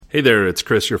Hey there, it's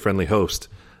Chris, your friendly host.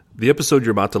 The episode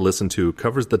you're about to listen to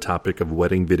covers the topic of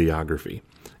wedding videography.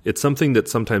 It's something that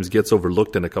sometimes gets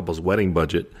overlooked in a couple's wedding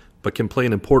budget, but can play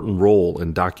an important role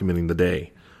in documenting the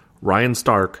day. Ryan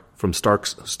Stark from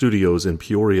Stark's Studios in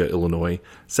Peoria, Illinois,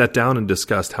 sat down and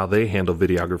discussed how they handle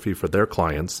videography for their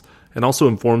clients, and also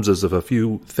informs us of a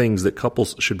few things that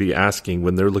couples should be asking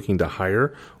when they're looking to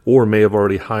hire or may have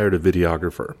already hired a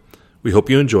videographer. We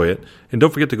hope you enjoy it, and don't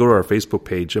forget to go to our Facebook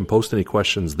page and post any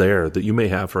questions there that you may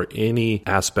have for any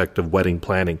aspect of wedding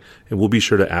planning, and we'll be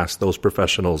sure to ask those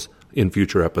professionals in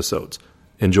future episodes.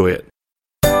 Enjoy it.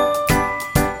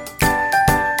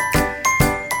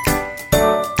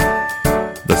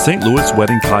 The St. Louis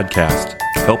Wedding Podcast,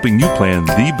 helping you plan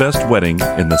the best wedding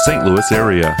in the St. Louis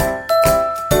area.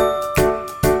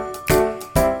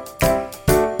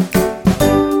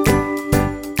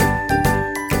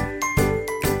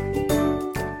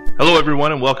 Hello,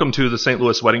 everyone, and welcome to the St.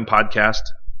 Louis Wedding Podcast.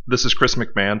 This is Chris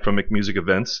McMahon from McMusic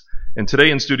Events, and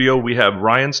today in studio we have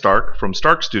Ryan Stark from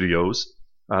Stark Studios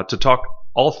to talk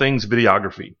all things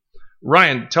videography.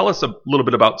 Ryan, tell us a little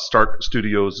bit about Stark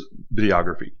Studios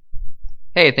videography.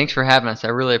 Hey, thanks for having us. I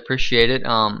really appreciate it.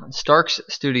 Stark's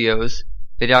Studios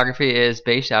videography is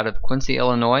based out of Quincy,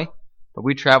 Illinois, but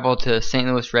we travel to St.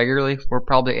 Louis regularly. We're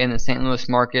probably in the St. Louis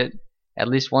market at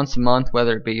least once a month,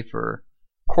 whether it be for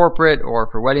corporate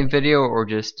or for wedding video or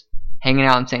just hanging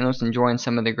out in St. Louis enjoying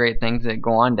some of the great things that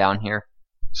go on down here.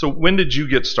 So when did you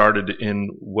get started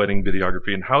in wedding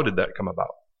videography, and how did that come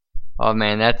about? Oh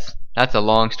man, that's a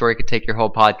long story. It could take your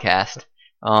whole podcast.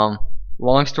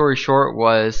 Long story short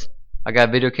was I got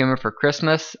a video camera for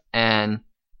Christmas and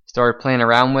started playing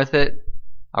around with it.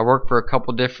 I worked for a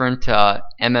couple different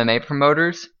MMA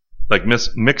promoters. Like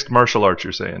mixed martial arts,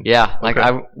 you're saying? Yeah, like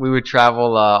okay. We would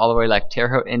travel all the way like Terre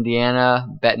Haute, Indiana,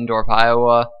 Bettendorf,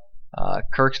 Iowa,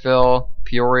 Kirksville,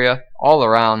 Peoria, all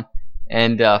around,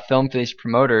 and film for these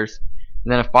promoters.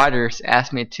 And then a fighter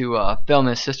asked me to film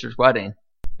his sister's wedding.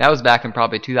 That was back in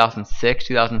probably 2006,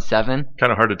 2007.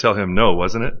 Kind of hard to tell him no,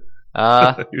 wasn't it?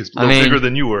 He was a little bigger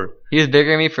than you were. He was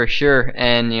bigger than me for sure,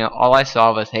 and all I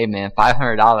saw was, hey man,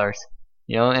 $500.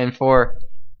 And for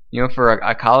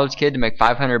a college kid to make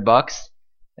 $500,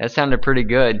 that sounded pretty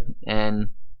good. And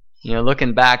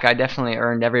looking back, I definitely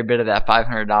earned every bit of that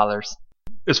 $500.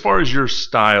 As far as your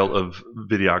style of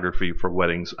videography for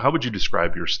weddings, how would you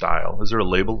describe your style? Is there a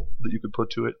label that you could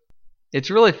put to it? It's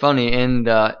really funny in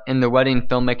the wedding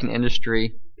filmmaking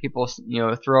industry. People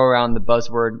throw around the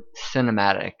buzzword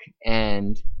cinematic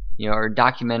and or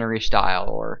documentary style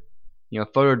or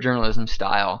photojournalism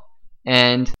style,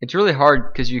 and it's really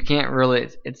hard because you can't really.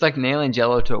 It's like nailing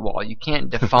Jello to a wall. You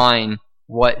can't define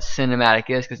what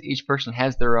cinematic is because each person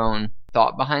has their own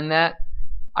thought behind that.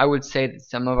 I would say that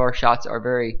some of our shots are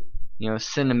very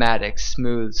cinematic,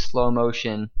 smooth, slow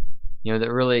motion,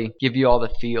 that really give you all the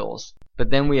feels. But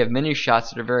then we have many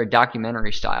shots that are very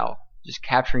documentary style, just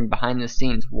capturing behind the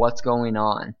scenes what's going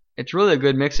on. It's really a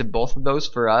good mix of both of those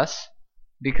for us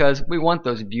because we want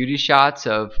those beauty shots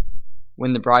of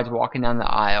when the bride's walking down the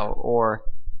aisle or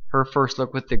her first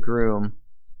look with the groom,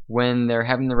 when they're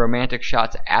having the romantic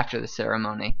shots after the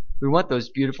ceremony. We want those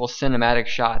beautiful cinematic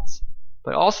shots,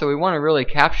 but also we want to really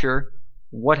capture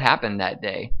what happened that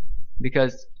day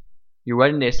because your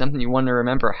wedding day is something you want to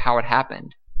remember how it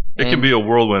happened. It can be a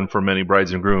whirlwind for many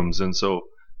brides and grooms, and so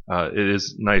it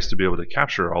is nice to be able to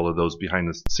capture all of those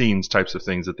behind-the-scenes types of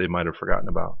things that they might have forgotten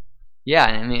about. Yeah,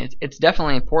 I mean, it's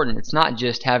definitely important. It's not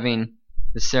just having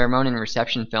the ceremony and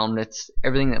reception filmed. It's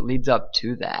everything that leads up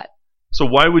to that. So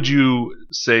why would you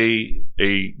say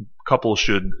a couple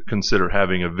should consider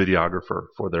having a videographer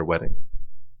for their wedding?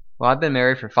 Well, I've been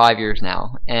married for 5 years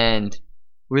now, and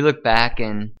we look back,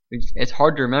 and it's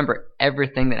hard to remember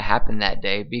everything that happened that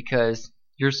day because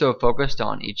you're so focused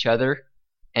on each other,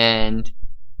 and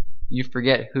you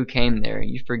forget who came there.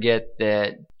 You forget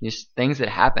that just things that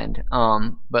happened.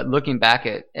 But looking back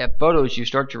at photos, you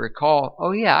start to recall,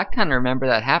 oh yeah, I kind of remember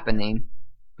that happening.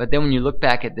 But then when you look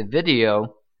back at the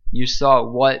video, you saw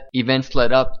what events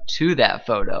led up to that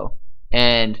photo.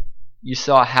 And you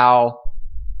saw how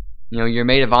your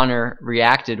maid of honor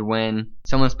reacted when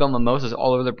someone spilled mimosas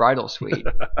all over the bridal suite,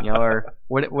 or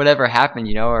whatever happened,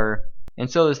 and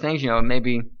so those things,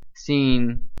 maybe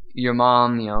seeing your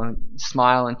mom,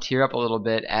 smile and tear up a little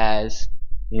bit as,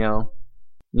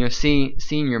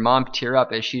 seeing your mom tear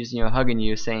up as she's, hugging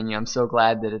you, saying, I'm so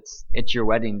glad that it's your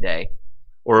wedding day.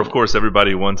 Or of course,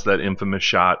 everybody wants that infamous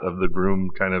shot of the groom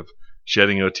kind of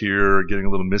shedding a tear, or getting a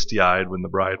little misty-eyed when the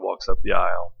bride walks up the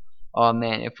aisle. Oh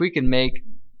man, if we could make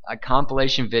a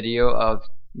compilation video of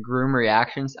groom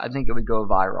reactions, I think it would go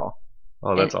viral.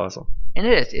 Oh, And that's awesome. and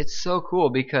it's so cool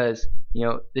because,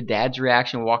 the dad's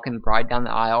reaction walking the bride down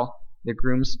the aisle, the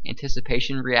groom's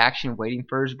anticipation reaction waiting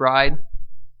for his bride.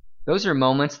 Those are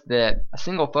moments that a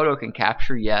single photo can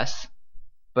capture, yes,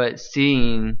 but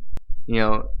seeing,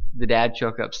 the dad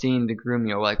choke up, seeing the groom,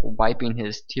 like wiping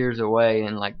his tears away,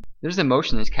 and like there's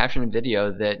emotion that's captured in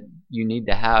video that you need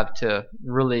to have to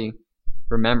really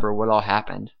remember what all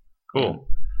happened. Cool.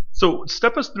 So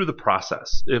step us through the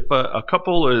process. If a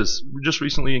couple is just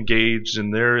recently engaged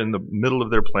and they're in the middle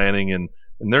of their planning and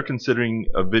they're considering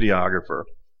a videographer,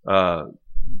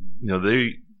 they,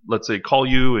 let's say, call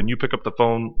you and you pick up the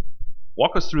phone.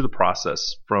 Walk us through the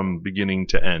process from beginning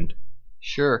to end.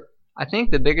 Sure. I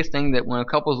think the biggest thing that when a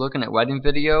couple's looking at wedding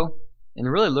video and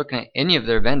really looking at any of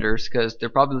their vendors, because they're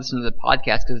probably listening to the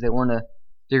podcast because they want to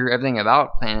figure everything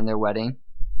about planning their wedding,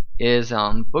 is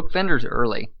book vendors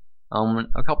early. When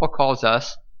a couple calls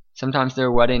us, sometimes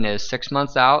their wedding is 6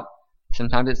 months out,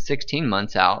 sometimes it's 16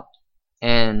 months out,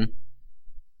 and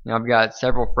I've got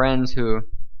several friends who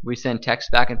we send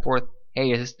texts back and forth.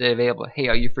 Hey, is this date available? Hey,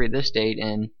 are you free this date?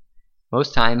 And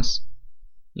most times,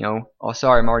 oh,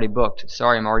 sorry, I'm already booked.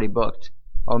 Sorry, I'm already booked.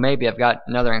 Oh, maybe I've got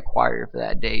another inquiry for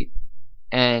that date.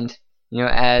 And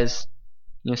as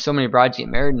so many brides get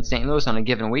married in St. Louis on a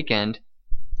given weekend,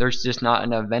 there's just not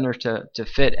enough vendors to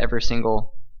fit every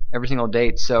single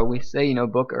date. So we say,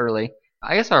 book early.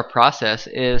 I guess our process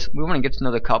is we want to get to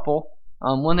know the couple.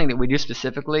 One thing that we do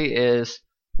specifically is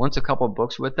once a couple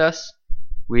books with us,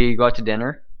 we go out to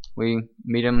dinner. We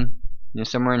meet them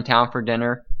somewhere in town for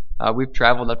dinner. We've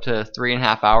traveled up to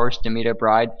 3.5 hours to meet a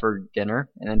bride for dinner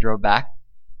and then drove back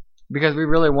because we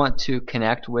really want to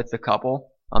connect with the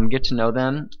couple, get to know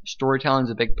them. Storytelling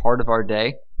is a big part of our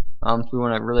day. So we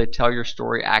want to really tell your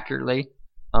story accurately,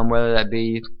 whether that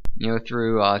be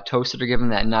through toasts that are given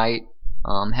that night,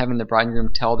 having the bride and groom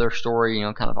tell their story,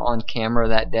 kind of on camera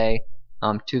that day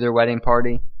to their wedding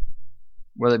party,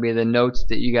 whether it be the notes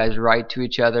that you guys write to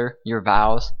each other, your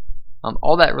vows,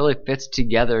 all that really fits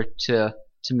together to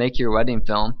make your wedding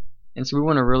film. And so we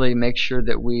want to really make sure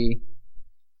that we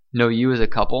know you as a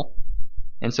couple.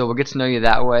 And so we'll get to know you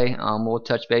that way. We'll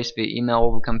touch base via email.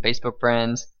 We'll become Facebook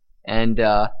friends and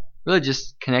really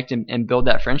just connect and build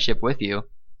that friendship with you.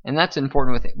 And that's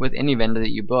important with any vendor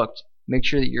that you booked. Make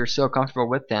sure that you're so comfortable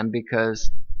with them,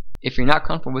 because if you're not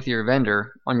comfortable with your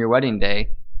vendor on your wedding day,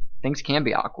 things can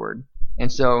be awkward.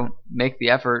 And so make the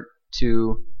effort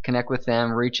to connect with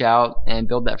them, reach out, and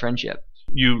build that friendship.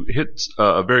 You hit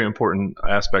a very important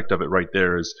aspect of it right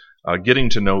there is getting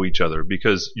to know each other,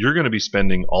 because you're going to be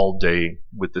spending all day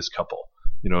with this couple.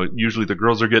 Usually the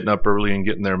girls are getting up early and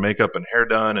getting their makeup and hair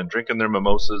done and drinking their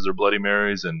mimosas or Bloody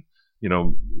Marys, and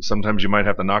sometimes you might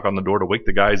have to knock on the door to wake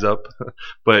the guys up.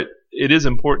 But it is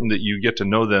important that you get to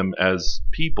know them as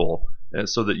people,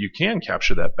 so that you can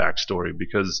capture that backstory,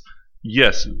 because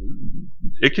yes,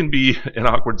 it can be an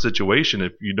awkward situation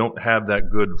if you don't have that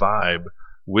good vibe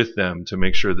with them to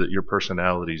make sure that your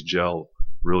personalities gel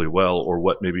really well, or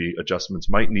what maybe adjustments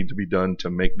might need to be done to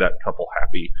make that couple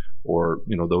happy, or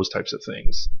those types of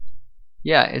things.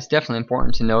 Yeah, it's definitely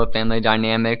important to know the family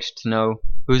dynamics, to know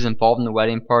who's involved in the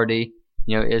wedding party.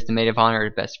 Is the maid of honor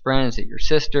your best friend? Is it your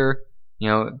sister?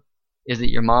 Is it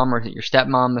your mom or is it your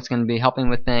stepmom that's going to be helping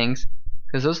with things?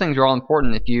 Because those things are all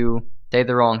important. If you say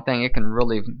the wrong thing, it can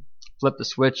really flip the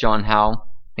switch on how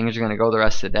things are going to go the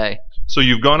rest of the day. So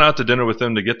you've gone out to dinner with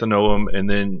them to get to know them, and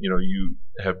then you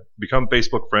have become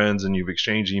Facebook friends and you've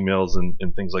exchanged emails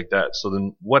and things like that. So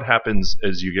then what happens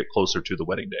as you get closer to the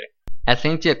wedding day? As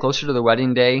things get closer to the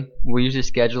wedding day, we usually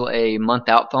schedule a month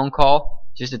out phone call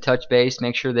just to touch base,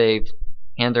 make sure they've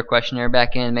handed their questionnaire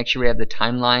back in, make sure we have the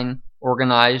timeline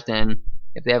organized, and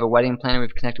if they have a wedding planner,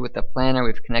 we've connected with the planner,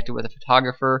 we've connected with a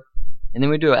photographer, and then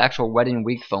we do an actual wedding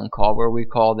week phone call where we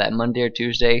call that Monday or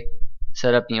Tuesday,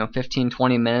 set up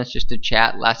 15-20 minutes just to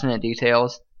chat last minute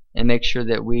details and make sure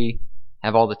that we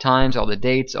have all the times, all the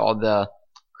dates, all the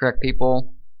correct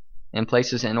people and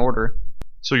places in order.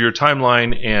 So your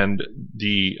timeline and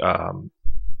the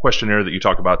questionnaire that you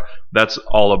talk about, that's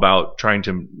all about trying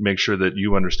to make sure that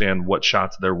you understand what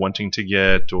shots they're wanting to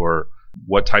get or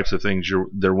what types of things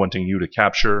they're wanting you to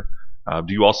capture.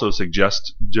 Do you also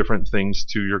suggest different things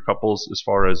to your couples as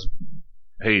far as,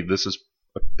 hey, this is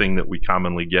a thing that we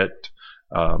commonly get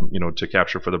to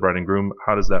capture for the bride and groom?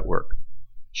 How does that work?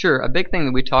 Sure. A big thing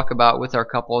that we talk about with our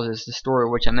couples is the story,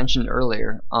 which I mentioned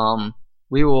earlier.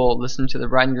 We will listen to the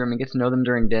bride and groom and get to know them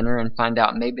during dinner and find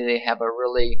out maybe they have a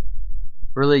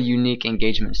really unique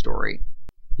engagement story.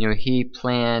 He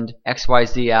planned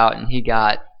XYZ out and he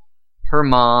got her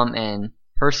mom and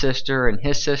her sister and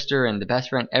his sister and the best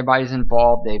friend. Everybody's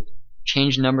involved. They've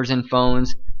changed numbers in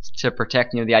phones. to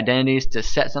protect the identities, to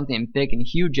set something big and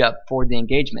huge up for the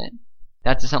engagement.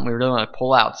 That's something we really want to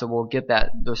pull out. So we'll get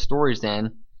those stories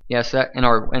in. Yeah. So in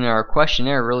our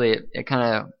questionnaire, really,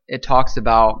 it talks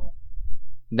about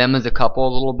them as a couple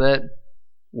a little bit,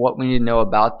 what we need to know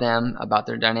about them, about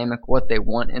their dynamic, what they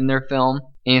want in their film,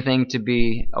 anything to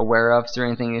be aware of. Is there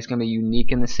anything that's going to be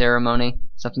unique in the ceremony,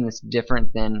 something that's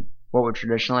different than what would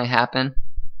traditionally happen?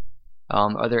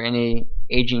 Are there any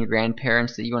aging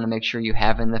grandparents that you want to make sure you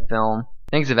have in the film?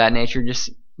 Things of that nature, just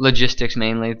logistics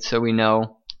mainly, so we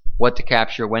know what to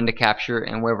capture, when to capture,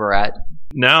 and where we're at.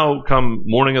 Now, come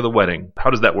morning of the wedding, how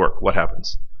does that work? What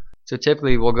happens? So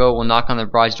typically we'll knock on the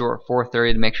bride's door at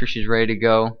 4:30 to make sure she's ready to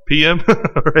go. PM?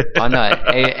 Right. Oh no,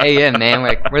 AM, man.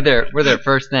 We're there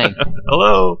first thing.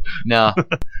 Hello. No,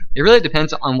 it really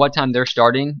depends on what time they're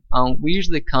starting. We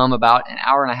usually come about an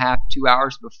hour and a half, 2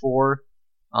 hours before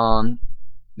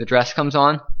the dress comes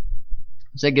on,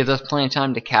 so it gives us plenty of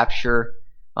time to capture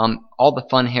all the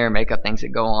fun hair and makeup things that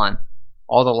go on,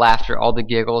 all the laughter, all the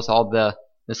giggles, all the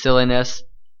silliness.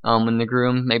 When the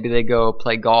groom, maybe they go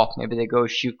play golf, maybe they go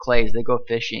shoot clays, they go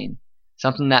fishing.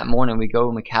 Something that morning we go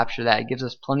and we capture that. It gives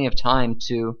us plenty of time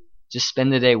to just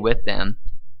spend the day with them,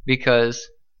 because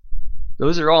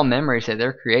those are all memories that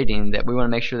they're creating that we want to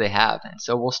make sure they have. And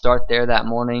so we'll start there that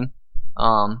morning.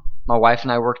 My wife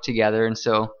and I work together, and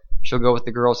so she'll go with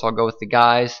the girls, I'll go with the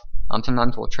guys.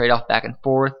 Sometimes we'll trade off back and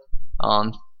forth.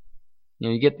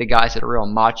 You get the guys that are real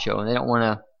macho and they don't want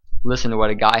to listen to what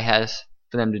a guy has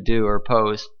for them to do or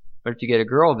pose. But if you get a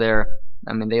girl there,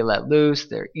 they let loose,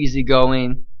 they're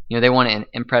easygoing. They want to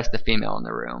impress the female in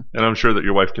the room. And I'm sure that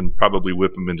your wife can probably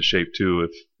whip them into shape too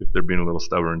if they're being a little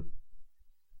stubborn.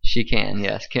 She can,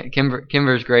 yes.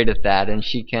 Kimber's great at that, and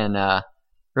she can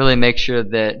really make sure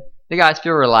that the guys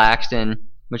feel relaxed,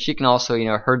 but she can also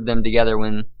herd them together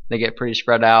when they get pretty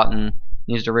spread out and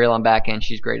needs to reel them back in.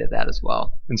 She's great at that as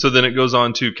well. And so then it goes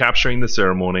on to capturing the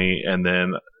ceremony, and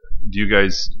then do you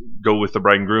guys go with the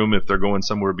bride and groom if they're going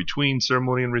somewhere between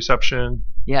ceremony and reception?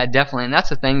 Yeah, definitely. And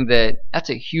that's that's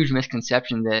a huge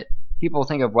misconception, that people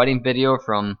think of wedding video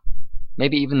from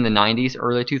maybe even the 90s,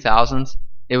 early 2000s.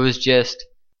 It was just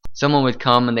someone would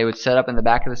come and they would set up in the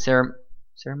back of the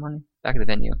ceremony? Back of the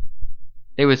venue.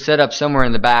 They would set up somewhere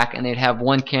in the back and they'd have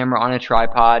one camera on a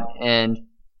tripod and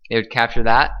they would capture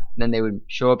that. Then they would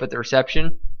show up at the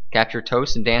reception, capture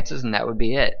toasts and dances, and that would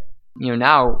be it.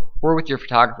 Now we're with your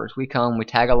photographers. We come, we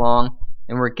tag along,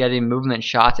 and we're getting movement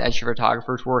shots as your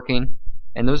photographer's working.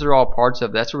 And those are all parts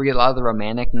of that's where we get a lot of the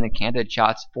romantic and the candid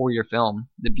shots for your film,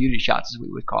 the beauty shots as we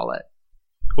would call it.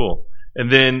 Cool. And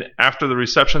then after the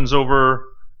reception's over,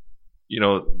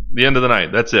 the end of the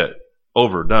night, that's it.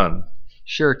 Over, done.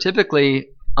 Sure. Typically,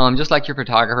 just like your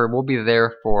photographer, we'll be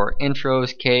there for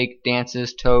intros, cake,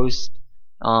 dances, toast,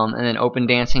 and then open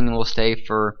dancing, and we'll stay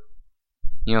for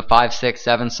 5, 6,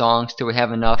 7 songs till we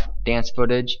have enough dance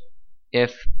footage.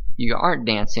 If you aren't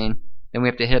dancing, then we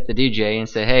have to hit up the DJ and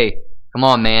say, hey, come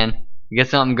on, man, get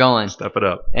something going. Step it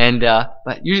up. And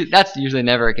but that's usually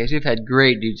never a case. We've had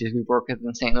great DJs we've worked with in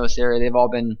the St. Louis area. They've all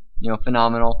been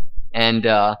phenomenal, and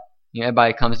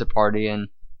everybody comes to party, and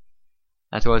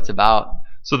that's what it's about.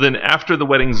 So then after the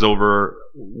wedding's over,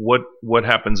 what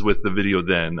happens with the video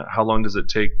then? How long does it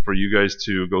take for you guys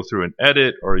to go through and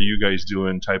edit, or are you guys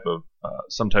doing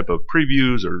some type of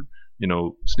previews or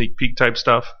sneak peek type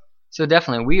stuff? So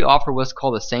definitely, we offer what's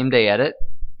called a same day edit,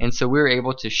 and so we're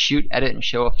able to shoot, edit, and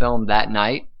show a film that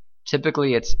night.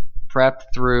 Typically, it's prepped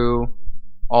through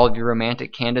all of your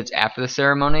romantic candids after the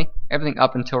ceremony, everything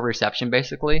up until reception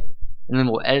basically, and then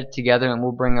we'll edit together and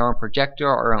we'll bring our own projector,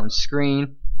 our own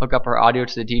screen, hook up our audio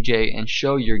to the DJ, and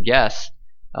show your guests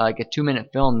like a 2-minute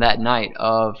film that night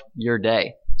of your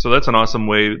day. So that's an awesome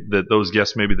way that those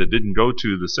guests maybe that didn't go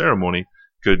to the ceremony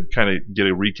could kind of get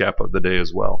a recap of the day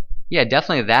as well. Yeah,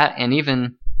 definitely that, and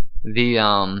even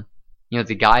the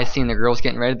the guys seeing the girls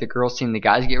getting ready, the girls seeing the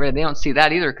guys get ready. They don't see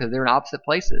that either because they're in opposite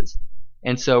places,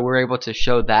 and so we're able to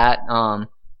show that,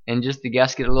 and just the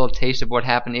guests get a little taste of what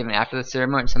happened even after the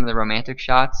ceremony and some of the romantic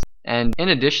shots. And in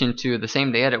addition to the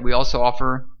same day edit, we also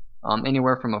offer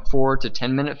anywhere from a 4 to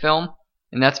 10-minute film,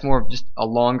 and that's more of just a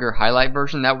longer highlight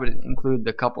version. That would include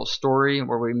the couple's story,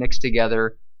 where we mix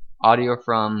together audio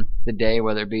from the day,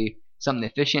 whether it be something the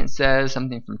officiant says,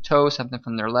 something from toast, something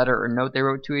from their letter or note they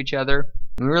wrote to each other.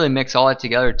 And we really mix all that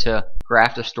together to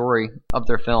craft a story of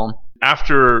their film.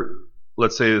 After,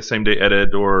 let's say, the same day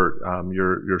edit or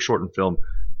your shortened film,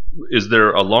 is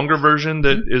there a longer version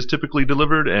that is typically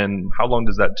delivered, and how long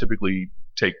does that typically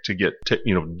take to get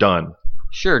done?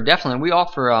 Sure, definitely. We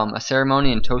offer a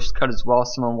ceremony and toast cut as well. If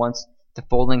someone wants the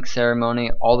full-length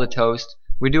ceremony, all the toast,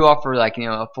 We do offer like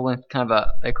a full length kind of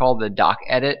they call the doc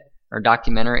edit or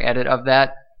documentary edit of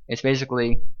that. It's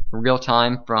basically real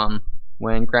time from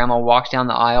when Grandma walks down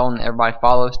the aisle and everybody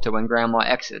follows to when Grandma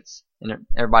exits and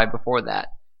everybody before that.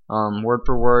 Word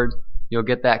for word, you'll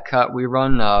get that cut. We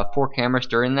run 4 cameras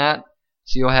during that,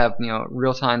 so you'll have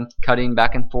real time cutting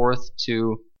back and forth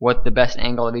to what the best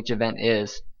angle of each event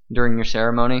is during your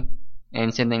ceremony.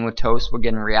 And same thing with toast. We're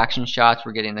getting reaction shots.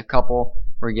 We're getting the couple.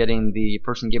 We're getting the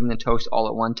person giving the toast all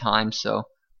at one time, so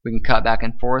we can cut back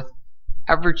and forth.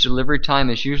 Average delivery time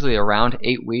is usually around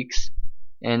 8 weeks,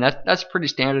 and that's pretty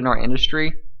standard in our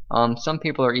industry. Some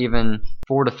people are even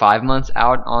 4 to 5 months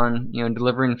out on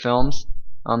delivering films.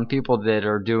 People that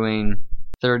are doing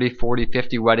 30, 40,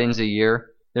 50 weddings a year,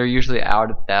 they're usually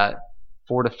out at that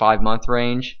 4 to 5 month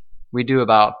range. We do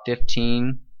about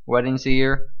 15 weddings a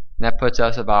year, and that puts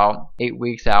us about 8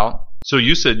 weeks out. So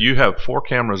you said you have 4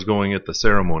 cameras going at the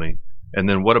ceremony, and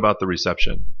then what about the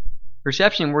reception?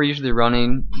 Reception, we're usually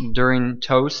running during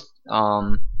toast,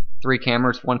 3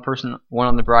 cameras, one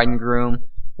on the bride and groom,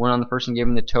 one on the person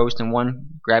giving the toast, and one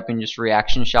grabbing just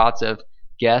reaction shots of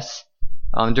guests.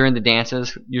 During the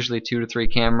dances, usually 2 to 3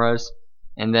 cameras,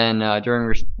 and then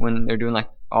when they're doing like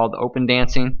all the open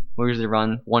dancing, we usually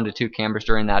run 1 to 2 cameras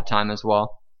during that time as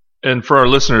well. And for our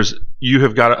listeners, you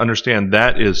have got to understand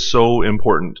that is so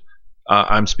important.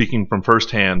 I'm speaking from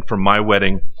firsthand. From my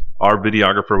wedding, our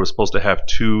videographer was supposed to have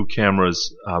 2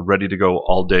 cameras ready to go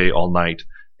all day, all night,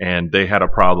 and they had a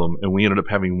problem, and we ended up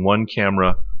having 1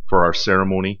 camera for our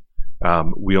ceremony.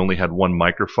 We only had 1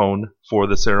 microphone for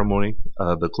the ceremony,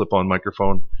 the clip-on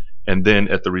microphone, and then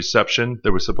at the reception,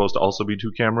 there was supposed to also be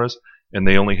 2 cameras, and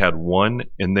they only had 1,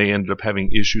 and they ended up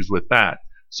having issues with that.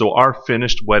 So our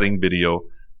finished wedding video,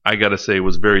 I gotta say,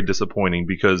 was very disappointing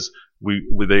because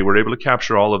they were able to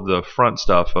capture all of the front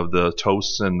stuff of the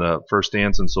toasts and the first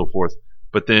dance and so forth.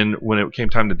 But then when it came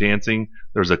time to dancing,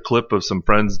 there's a clip of some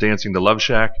friends dancing to Love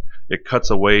Shack. It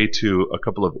cuts away to a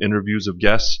couple of interviews of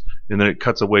guests, and then it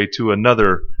cuts away to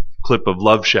another clip of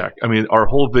Love Shack. I mean, our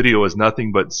whole video is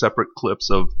nothing but separate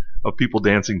clips of people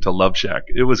dancing to Love Shack.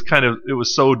 It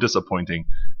was so disappointing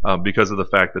because of the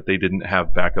fact that they didn't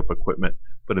have backup equipment.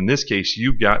 But in this case,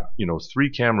 you got 3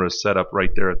 cameras set up right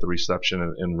there at the reception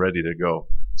and ready to go.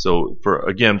 So for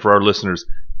our listeners,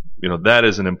 that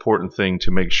is an important thing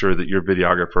to make sure that your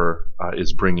videographer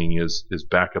is bringing is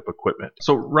backup equipment.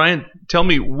 So Ryan, tell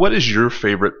me, what is your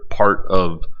favorite part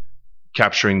of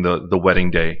capturing the wedding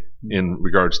day in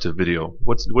regards to video?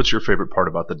 What's your favorite part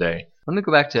about the day? Let me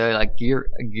go back to like gear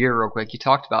real quick. You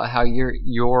talked about how your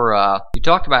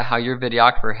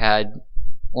videographer had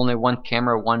only 1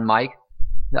 camera, 1 mic.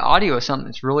 The audio is something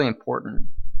that's really important.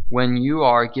 When you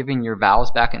are giving your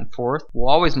vows back and forth, we'll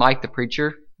always mic the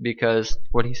preacher because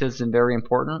what he says is very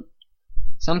important.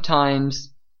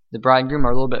 Sometimes the bride and groom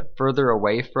are a little bit further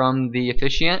away from the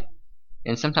officiant,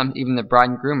 and sometimes even the bride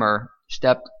and groom are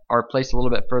placed a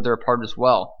little bit further apart as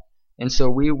well. And so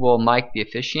we will mic the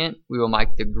officiant, we will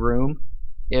mic the groom.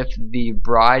 If the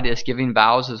bride is giving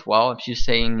vows as well, if she's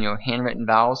saying handwritten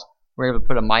vows, we're able to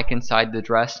put a mic inside the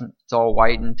dress, and it's all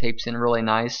white and tapes in really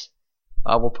nice.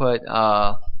 We'll put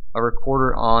a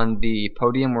recorder on the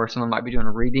podium where someone might be doing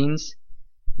readings,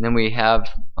 and then we have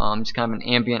just kind of an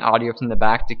ambient audio from the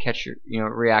back to catch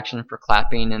your reaction for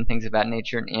clapping and things of that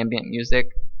nature, and ambient music.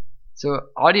 So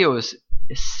audio is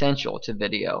essential to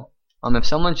video. If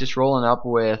someone's just rolling up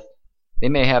with, they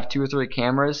may have 2 or 3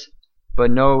 cameras,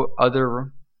 but no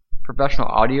other professional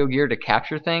audio gear to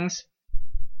capture things,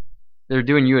 they're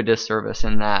doing you a disservice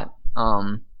in that.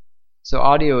 So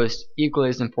audio is equally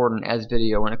as important as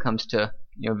video when it comes to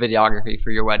videography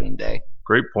for your wedding day.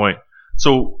 Great point.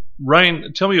 So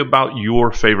Ryan, tell me about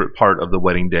your favorite part of the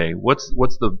wedding day. What's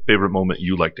the favorite moment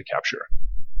you like to capture?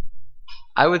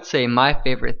 I would say my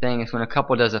favorite thing is when a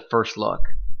couple does a first look.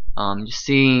 Just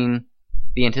seeing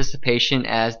the anticipation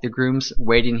as the groom's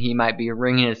waiting, he might be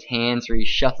wringing his hands or he's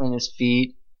shuffling his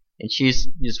feet, and she's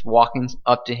just walking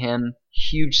up to him,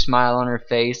 huge smile on her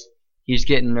face. He's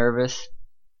getting nervous,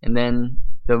 and then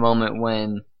the moment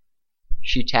when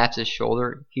she taps his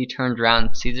shoulder, he turns around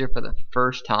and sees her for the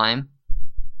first time.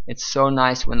 It's so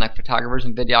nice when like photographers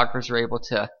and videographers are able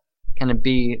to kind of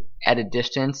be at a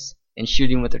distance and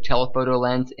shooting with their telephoto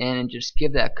lens in and just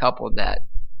give that couple that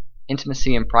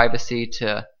intimacy and privacy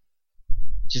to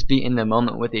just be in the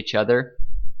moment with each other.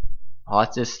 Oh, it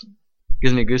just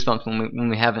gives me goosebumps when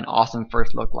we have an awesome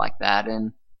first look like that.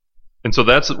 And so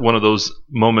that's one of those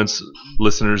moments,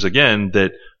 listeners, again,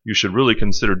 that you should really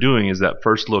consider doing is that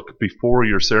first look before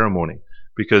your ceremony.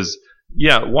 Because,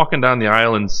 yeah, walking down the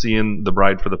aisle and seeing the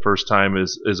bride for the first time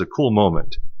is a cool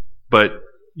moment. But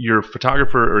your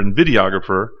photographer or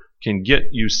videographer can get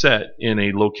you set in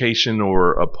a location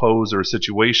or a pose or a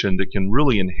situation that can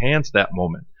really enhance that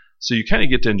moment. So you kind of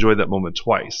get to enjoy that moment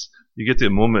twice. You get to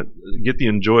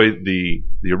enjoy the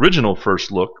original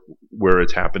first look where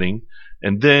it's happening,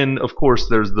 and then of course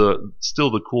there's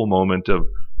still the cool moment of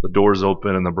the doors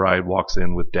open and the bride walks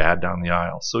in with dad down the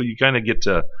aisle. So you kind of get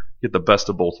to get the best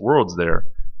of both worlds there.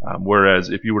 Whereas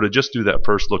if you were to just do that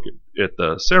first look at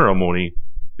the ceremony,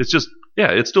 it's just,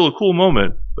 yeah, it's still a cool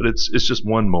moment, but it's just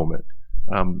one moment.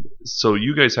 So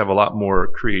you guys have a lot more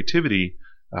creativity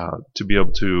to be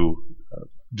able to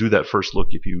do that first look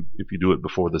if you do it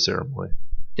before the ceremony.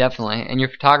 Definitely, and your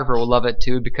photographer will love it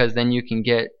too, because then you can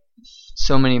get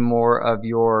so many more of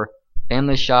your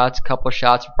family shots, couple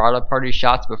shots, bridal party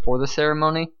shots before the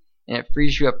ceremony, and it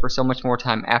frees you up for so much more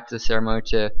time after the ceremony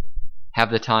to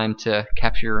have the time to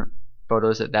capture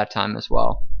photos at that time as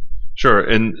well. Sure,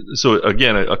 and so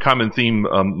again, a common theme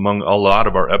among a lot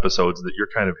of our episodes that you're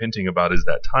kind of hinting about is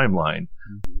that timeline.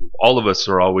 All of us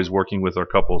are always working with our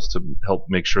couples to help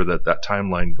make sure that that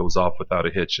timeline goes off without a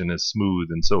hitch and is smooth,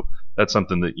 and so that's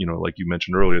something that, like you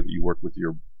mentioned earlier, that you work with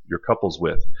your couples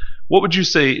with. What would you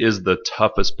say is the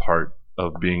toughest part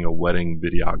of being a wedding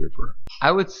videographer?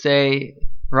 I would say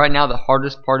right now the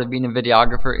hardest part of being a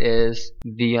videographer is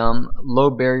the low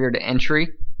barrier to entry.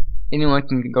 Anyone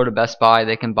can go to Best Buy,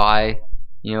 they can buy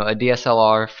a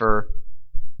DSLR for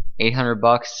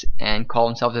 $800 and call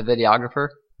themselves a videographer.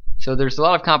 So there's a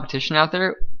lot of competition out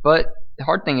there, but the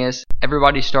hard thing is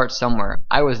everybody starts somewhere.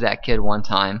 I was that kid one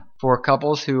time. For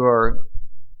couples who are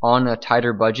on a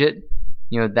tighter budget,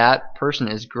 that person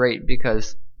is great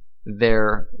because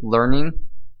they're learning.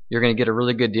 You're going to get a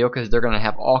really good deal because they're going to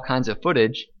have all kinds of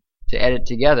footage to edit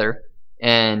together,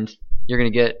 and you're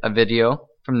going to get a video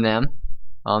from them.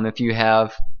 If you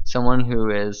have someone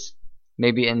who is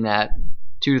maybe in that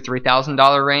 $2,000 to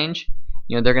 $3,000 range,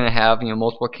 they're going to have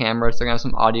multiple cameras. They're going to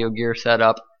have some audio gear set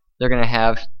up. They're going to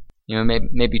have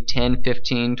maybe 10,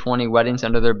 15, 20 weddings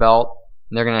under their belt.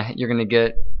 And you're going to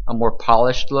get a more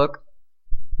polished look.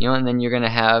 And then you're going to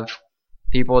have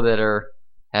people that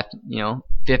have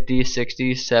 50,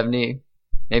 60, 70,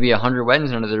 maybe 100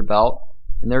 weddings under their belt,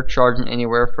 and they're charging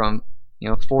anywhere from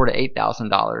 $4,000 to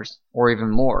 $8,000 or even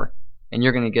more. And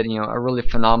you're going to get a really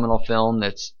phenomenal film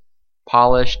that's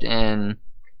polished and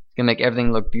it's going to make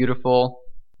everything look beautiful.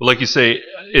 Well, like you say,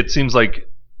 it seems like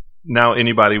now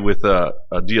anybody with a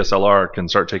DSLR can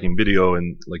start taking video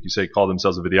and, like you say, call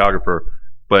themselves a videographer.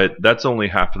 But that's only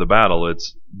half of the battle.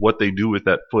 It's what they do with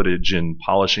that footage and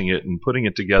polishing it and putting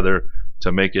it together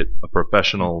to make it a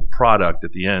professional product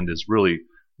at the end is really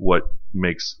what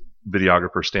makes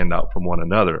videographers stand out from one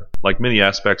another. Like many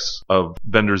aspects of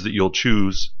vendors that you'll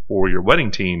choose for your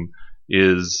wedding team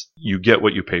is you get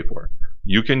what you pay for.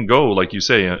 You can go, like you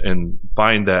say, and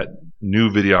find that new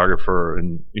videographer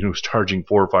and who's charging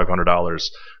 $400 or $500,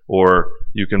 or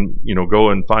you can go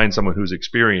and find someone who's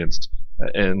experienced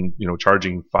and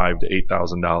charging $5,000 to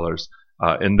 $8,000,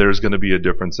 and there's going to be a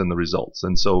difference in the results.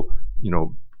 And so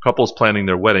couples planning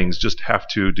their weddings just have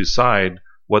to decide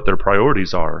what their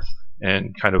priorities are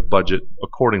and kind of budget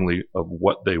accordingly of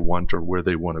what they want or where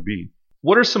they want to be.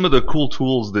 What are some of the cool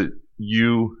tools that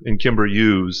you and Kimber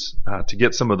use to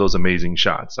get some of those amazing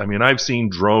shots? I mean, I've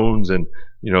seen drones and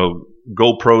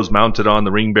GoPros mounted on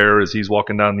the ring bearer as he's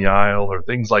walking down the aisle or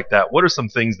things like that. What are some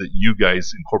things that you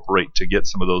guys incorporate to get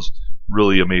some of those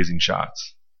really amazing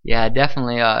shots? Yeah,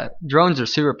 definitely. Drones are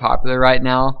super popular right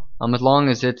now. As long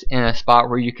as it's in a spot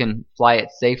where you can fly it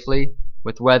safely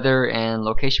with weather and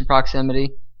location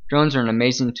proximity, drones are an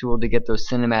amazing tool to get those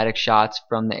cinematic shots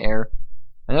from the air.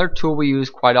 Another tool we use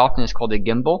quite often is called a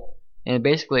gimbal, and it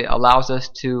basically allows us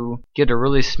to get a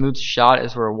really smooth shot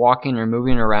as we're walking or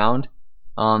moving around.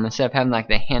 Instead of having like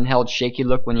the handheld shaky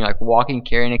look when you're like walking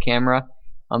carrying a camera,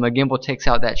 a gimbal takes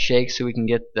out that shake so we can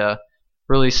get the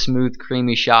really smooth,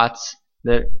 creamy shots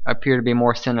that appear to be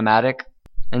more cinematic.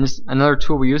 And another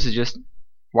tool we use is just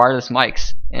wireless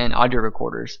mics and audio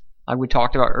recorders. Like we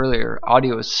talked about earlier,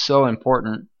 audio is so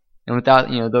important, and without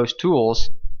those tools,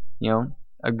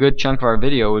 a good chunk of our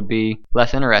video would be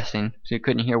less interesting, so you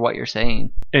couldn't hear what you're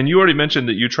saying. And you already mentioned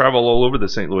that you travel all over the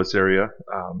St. Louis area.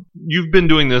 You've been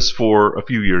doing this for a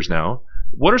few years now.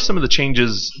 What are some of the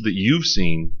changes that you've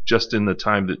seen just in the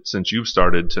time that since you've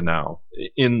started to now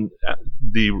in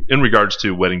regards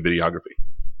to wedding videography?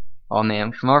 Oh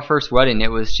man, from our first wedding,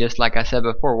 it was just like I said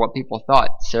before, what people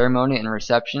thought: ceremony and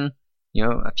reception.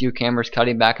 A few cameras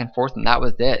cutting back and forth, and that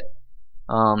was it.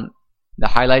 The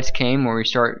highlights came where we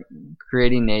start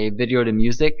creating a video to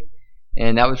music,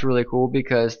 and that was really cool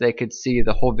because they could see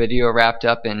the whole video wrapped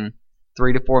up in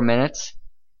 3 to 4 minutes.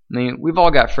 I mean, we've all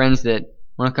got friends that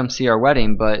want to come see our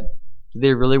wedding, but Do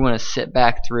they really want to sit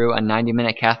back through a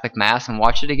 90-minute Catholic Mass and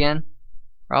watch it again?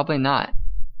 Probably not.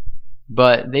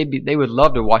 But they would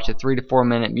love to watch a 3 to 4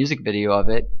 minute music video of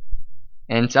it.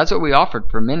 And so that's what we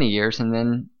offered for many years. And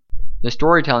then the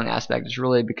storytelling aspect has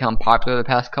really become popular the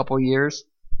past couple years,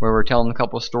 where we're telling the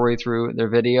couple story through their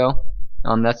video.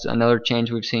 That's another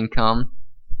change we've seen come.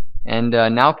 And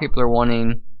now people are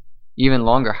wanting even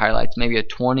longer highlights, maybe a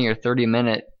 20 or 30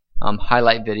 minute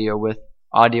highlight video with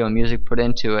audio and music put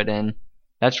into it. And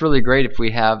that's really great if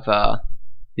we have the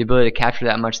ability to capture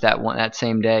that much that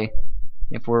same day.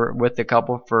 If we're with the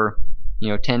couple for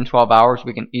 10, 12 hours,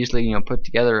 we can easily put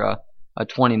together a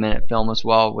 20-minute film as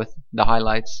well with the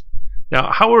highlights.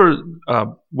 Now, how are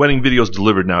wedding videos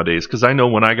delivered nowadays? Because I know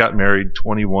when I got married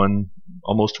 21,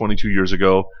 almost 22 years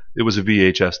ago, it was a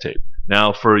VHS tape.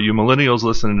 Now, for you millennials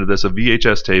listening to this, a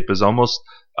VHS tape is almost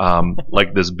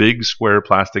like this big square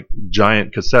plastic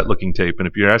giant cassette-looking tape. And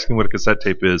if you're asking what a cassette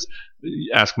tape is,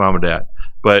 ask mom or dad.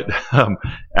 But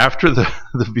after the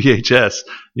VHS,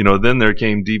 then there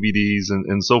came DVDs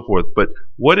and so forth. But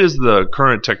what is the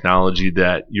current technology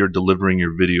that you're delivering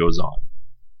your videos on?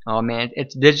 Oh man,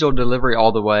 it's digital delivery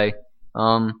all the way.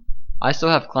 I still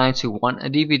have clients who want a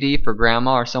DVD for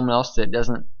grandma or someone else that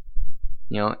doesn't,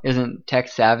 isn't tech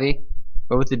savvy.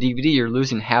 But with the DVD, you're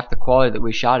losing half the quality that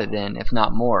we shot it in, if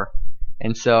not more.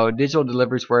 And so digital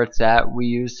delivery is where it's at. We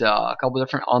use a couple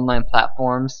different online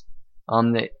platforms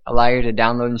that allow you to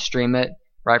download and stream it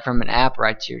right from an app,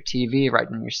 right to your TV, right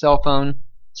on your cell phone.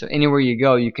 So anywhere you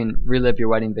go, you can relive your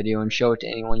wedding video and show it to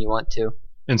anyone you want to.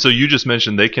 And so you just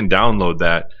mentioned they can download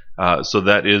that. So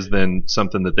that is then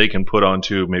something that they can put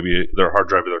onto maybe their hard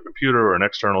drive of their computer or an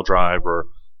external drive or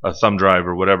a thumb drive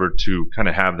or whatever to kind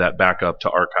of have that backup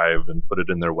to archive and put it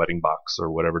in their wedding box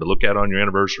or whatever to look at on your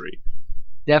anniversary.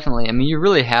 Definitely. I mean, you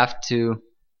really have to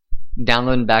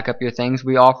download and back up your things.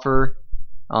 We offer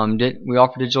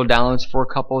digital downloads for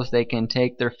couples. They can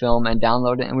take their film and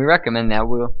download it, and we recommend that.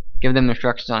 We'll give them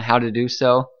instructions on how to do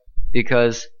so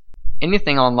because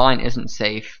anything online isn't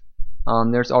safe.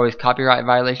 There's always copyright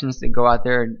violations that go out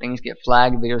there. Things get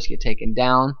flagged, videos get taken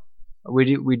down.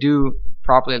 We do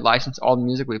properly license all the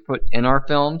music we put in our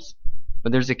films,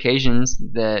 but there's occasions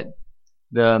that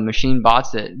the machine bots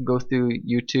that go through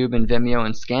YouTube and Vimeo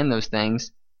and scan those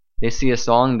things, they see a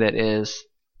song that is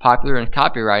popular and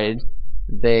copyrighted,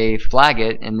 they flag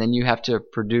it, and then you have to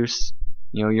produce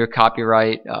your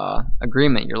copyright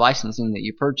agreement, your licensing that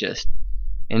you purchased.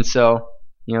 And so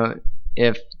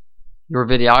if your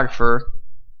videographer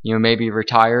may be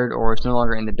retired or is no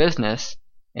longer in the business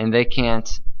and they can't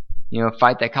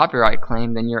fight that copyright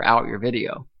claim, then you're out your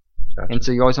video. Gotcha. And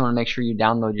so you always want to make sure you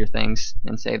download your things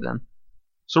and save them.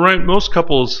 So Ryan, most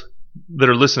couples that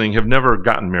are listening have never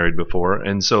gotten married before,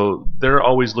 and so they're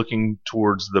always looking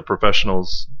towards the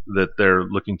professionals that they're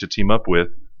looking to team up with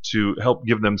to help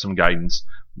give them some guidance.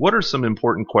 What are some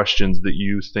important questions that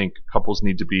you think couples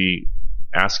need to be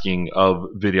asking of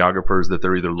videographers that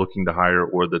they're either looking to hire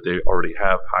or that they already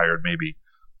have hired maybe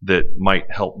that might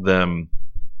help them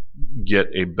get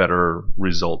a better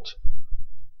result?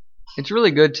 It's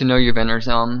really good to know your vendors.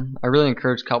 I really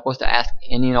encourage couples to ask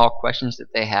any and all questions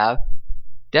that they have.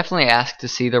 Definitely ask to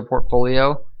see their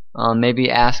portfolio.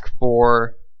 Maybe ask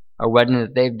for a wedding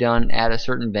that they've done at a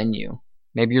certain venue.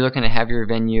 Maybe you're looking to have your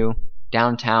venue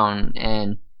downtown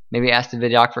and maybe ask the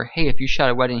videographer, hey, if you shot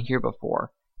a wedding here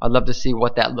before, I'd love to see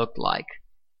what that looked like.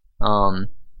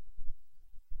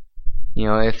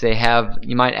 If they have,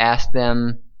 you might ask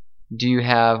them, do you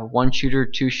have 1 shooter,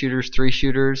 2 shooters, 3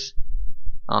 shooters?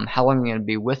 How long are you going to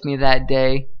be with me that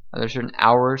day? Are there certain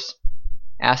hours?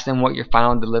 Ask them what your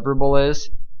final deliverable is.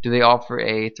 Do they offer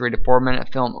a 3 to 4 minute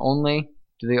film only?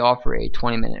 Do they offer a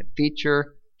 20-minute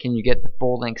feature? Can you get the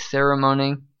full-length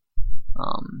ceremony?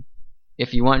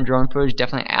 If you want drone footage,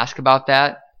 definitely ask about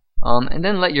that. And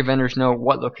then let your vendors know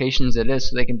what locations it is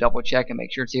so they can double check and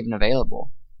make sure it's even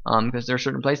available. Because there are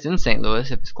certain places in St. Louis,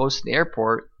 if it's close to the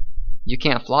airport, you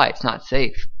can't fly. It's not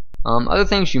safe. Other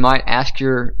things you might ask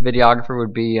your videographer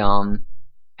would be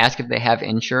ask if they have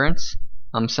insurance.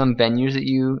 Some venues that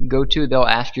you go to, they'll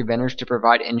ask your vendors to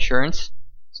provide insurance,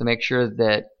 so make sure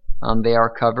that they are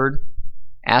covered.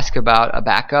 Ask about a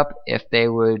backup if they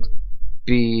would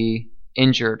be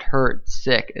injured, hurt,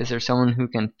 sick. Is there someone who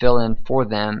can fill in for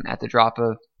them at the drop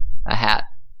of a hat?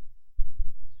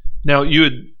 Now, you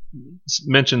had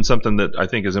mentioned something that I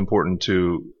think is important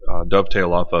to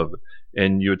dovetail off of,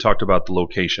 and you had talked about the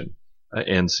location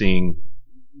and seeing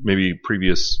maybe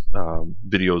previous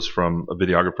videos from a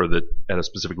videographer that at a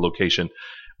specific location.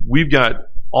 We've got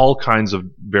all kinds of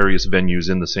various venues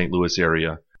in the St. Louis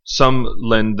area. Some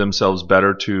lend themselves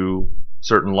better to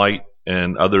certain light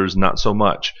and others not so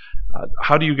much.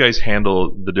 How do you guys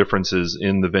handle the differences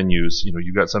in the venues?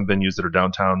 You've got some venues that are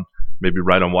downtown, maybe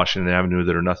right on Washington Avenue,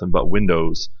 that are nothing but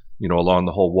windows, along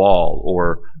the whole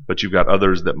wall, but you've got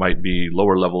others that might be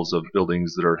lower levels of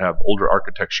buildings that have older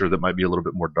architecture that might be a little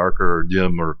bit more darker or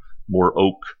dim or more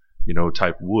oak,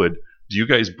 type wood. Do you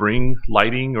guys bring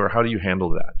lighting, or how do you handle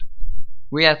that?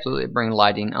 We absolutely bring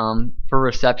lighting. For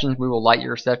receptions, we will light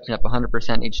your reception up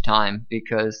 100% each time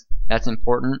because that's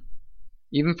important.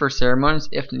 Even for ceremonies,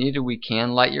 if needed, we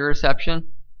can light your reception.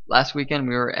 Last weekend,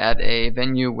 we were at a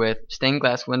venue with stained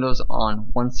glass windows on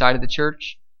one side of the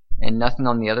church and nothing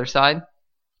on the other side,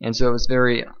 and so it was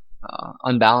very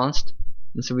unbalanced.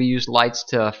 And so we used lights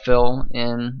to fill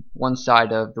in one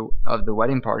side of the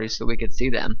wedding party so we could see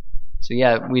them. So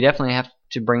yeah, we definitely have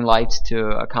to bring lights to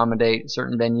accommodate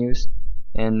certain venues,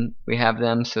 and we have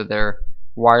them so they're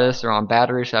wireless or on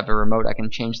batteries. So I have a remote. I can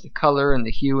change the color and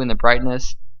the hue and the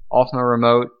brightness off my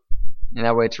remote, and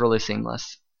that way it's really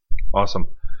seamless. Awesome.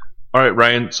 All right,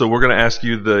 Ryan, so we're going to ask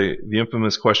you the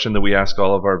infamous question that we ask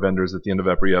all of our vendors at the end of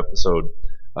every episode.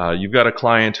 You've got a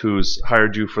client who's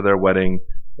hired you for their wedding,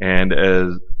 and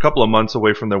a couple of months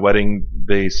away from their wedding,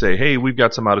 they say, hey, we've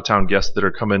got some out-of-town guests that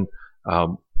are coming.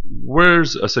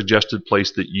 Where's a suggested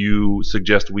place that you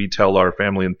suggest we tell our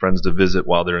family and friends to visit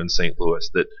while they're in St. Louis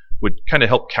that would kind of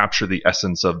help capture the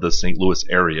essence of the St. Louis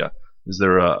area? Is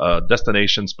there a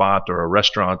destination spot or a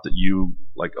restaurant that you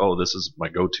like, oh, this is my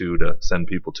go-to to send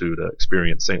people to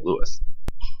experience St. Louis?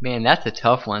 Man, that's a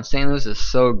tough one. St. Louis is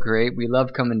so great. We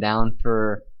love coming down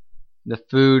for the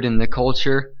food and the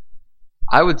culture.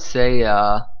 I would say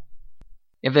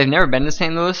if they've never been to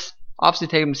St. Louis, obviously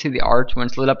take them to see the arch when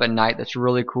it's lit up at night. That's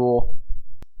really cool.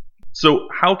 So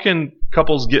how can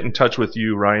couples get in touch with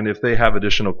you, Ryan, if they have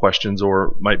additional questions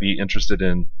or might be interested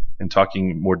in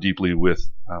talking more deeply with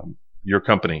your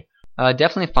company?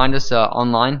 Definitely find us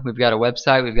online. We've got a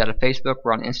website. We've got a Facebook.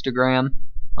 We're on Instagram.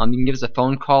 You can give us a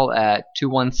phone call at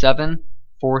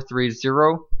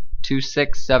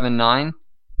 217-430-2679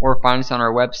 or find us on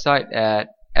our website at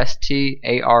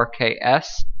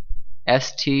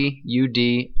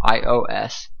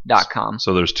starkstudios.com.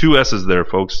 So there's two S's there,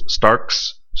 folks.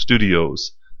 Starks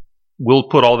Studios. We'll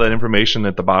put all that information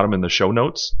at the bottom in the show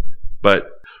notes. But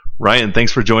Ryan,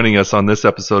 thanks for joining us on this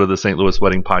episode of the St. Louis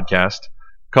Wedding Podcast.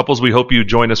 Couples, we hope you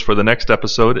join us for the next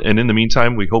episode. And in the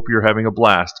meantime, we hope you're having a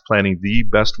blast planning the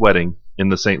best wedding in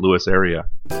the St. Louis area.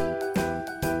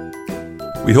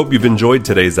 We hope you've enjoyed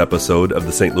today's episode of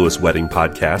the St. Louis Wedding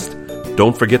Podcast.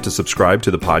 Don't forget to subscribe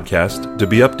to the podcast to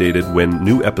be updated when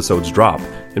new episodes drop.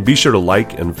 And be sure to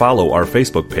like and follow our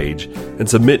Facebook page and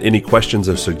submit any questions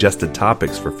or suggested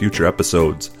topics for future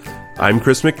episodes. I'm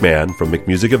Chris McMahon from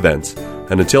McMusic Events,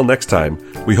 and until next time,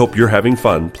 we hope you're having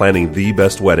fun planning the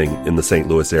best wedding in the St.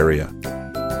 Louis area.